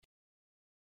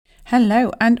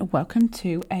Hello and welcome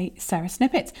to a Sarah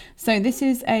Snippet. So this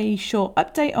is a short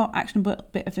update or actionable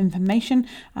bit of information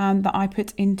that I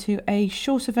put into a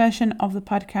shorter version of the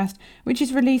podcast, which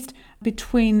is released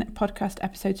between podcast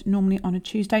episodes, normally on a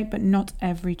Tuesday, but not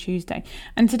every Tuesday.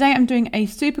 And today I'm doing a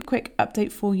super quick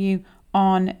update for you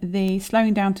on the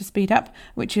Slowing Down to Speed Up,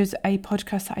 which is a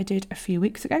podcast that I did a few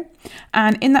weeks ago.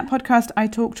 And in that podcast, I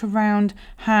talked around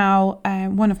how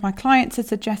one of my clients had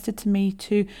suggested to me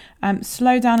to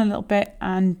slow down a little bit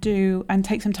and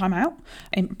take some time out.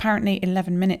 Apparently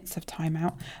 11 minutes of time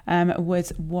out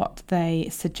was what they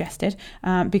suggested,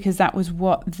 because that was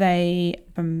what they,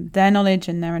 from their knowledge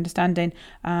and their understanding,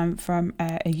 from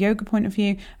a yoga point of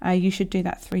view, you should do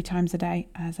that 3 times a day.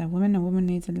 As a woman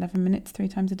needs 11 minutes 3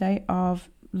 times a day of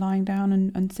lying down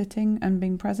and sitting and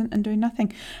being present and doing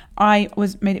nothing. I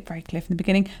made it very clear from the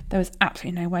beginning, there was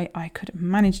absolutely no way I could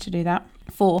manage to do that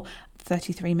for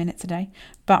 33 minutes a day.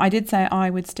 But I did say I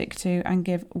would stick to and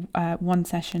give one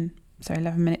session, so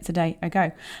 11 minutes a day, a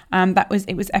go.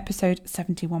 It was episode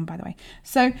 71, by the way.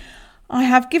 So I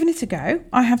have given it a go.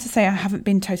 I have to say I haven't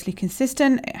been totally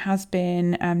consistent. It has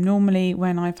been normally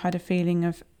when I've had a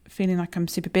feeling like I'm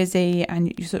super busy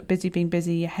and you're sort of being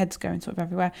busy, your head's going sort of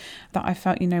everywhere, that I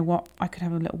felt, you know what, I could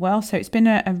have a little whirl. So it's been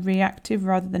a reactive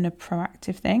rather than a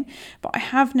proactive thing. But I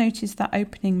have noticed that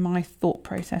opening my thought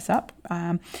process up,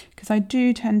 because I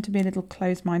do tend to be a little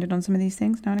closed-minded on some of these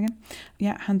things now and again.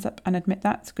 Yeah, hands up and admit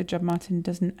that. It's a good job Martin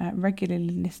doesn't regularly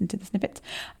listen to the snippets.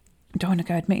 I don't want to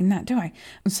go admitting that, do I?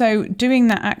 So doing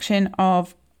that action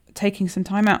of taking some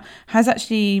time out has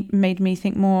actually made me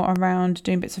think more around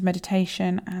doing bits of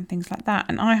meditation and things like that.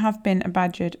 And I have been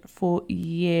badgered for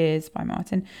years by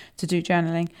Martin to do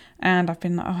journaling, and I've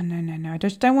been like, oh no, I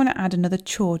just don't want to add another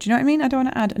chore. Do you know what I mean? I don't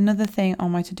want to add another thing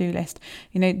on my to-do list.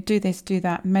 You know, do this, do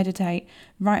that, meditate,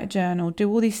 write a journal, do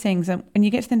all these things, and you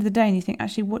get to the end of the day and you think,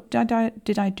 actually, what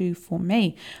did I do for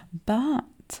me?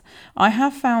 But I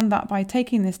have found that by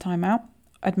taking this time out,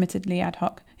 admittedly ad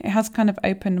hoc, it has kind of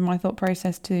opened my thought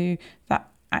process to that.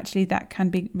 Actually, that can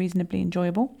be reasonably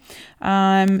enjoyable.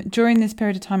 During this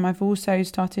period of time, I've also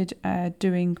started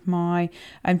doing my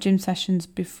gym sessions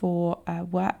before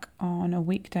work on a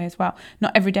weekday as well.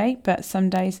 Not every day, but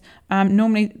some days.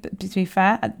 Normally, to be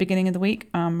fair, at the beginning of the week,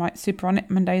 I'm like super on it.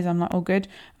 Mondays, I'm like all good.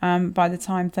 By the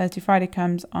time Thursday, Friday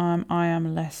comes, I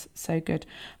am less so good.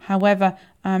 However,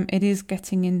 it is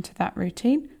getting into that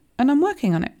routine and I'm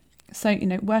working on it. So, you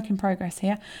know, work in progress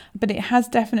here, but it has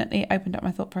definitely opened up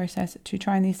my thought process to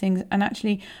trying these things. And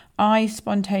actually, I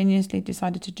spontaneously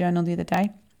decided to journal the other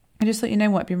day. I just thought, you know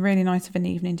what, it'd be really nice of an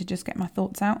evening to just get my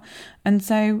thoughts out. And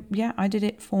so, yeah, I did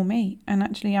it for me. And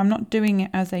actually, I'm not doing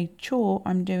it as a chore.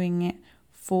 I'm doing it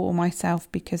for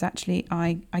myself because actually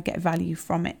I get value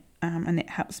from it. And it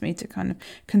helps me to kind of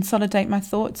consolidate my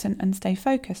thoughts and stay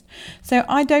focused. So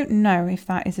I don't know if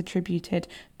that is attributed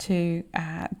to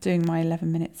doing my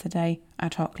 11 minutes a day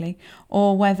ad hocly,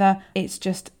 or whether it's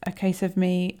just a case of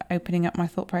me opening up my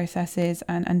thought processes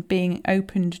and being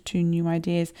opened to new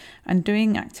ideas and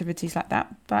doing activities like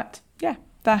that. But yeah,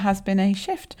 there has been a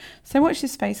shift. So watch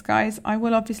this space, guys. I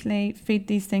will obviously feed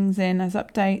these things in as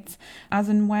updates as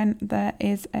and when there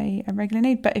is a regular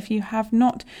need. But if you have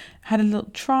not had a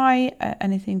little try at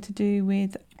anything to do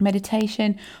with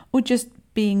meditation or just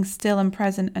being still and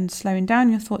present and slowing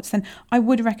down your thoughts, then I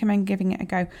would recommend giving it a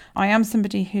go. I am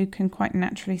somebody who can quite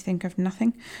naturally think of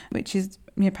nothing, which is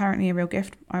apparently a real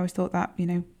gift. I always thought that,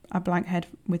 a blank head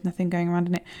with nothing going around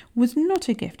in it was not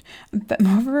a gift, but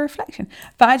more of a reflection.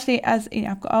 But actually, as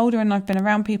I've got older and I've been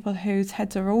around people whose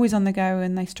heads are always on the go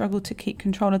and they struggle to keep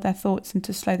control of their thoughts and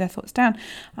to slow their thoughts down,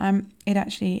 it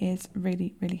actually is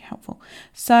really, really helpful.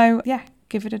 So yeah,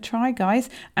 give it a try, guys.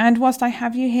 And whilst I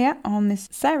have you here on this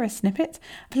Sarah Snippet,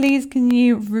 please can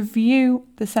you review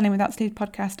the Selling Without Sleep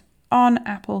podcast on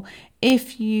Apple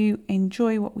if you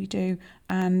enjoy what we do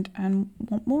and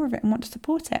want more of it and want to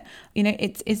support it.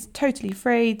 It's totally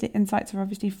free. The insights are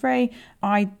obviously free.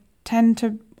 I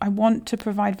want to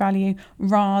provide value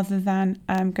rather than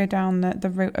go down the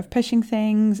route of pushing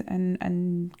things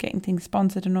and getting things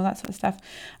sponsored and all that sort of stuff.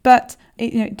 But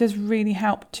it does really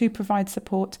help to provide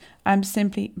support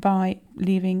simply by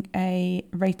leaving a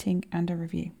rating and a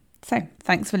review. So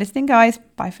thanks for listening, guys.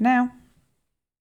 Bye for now.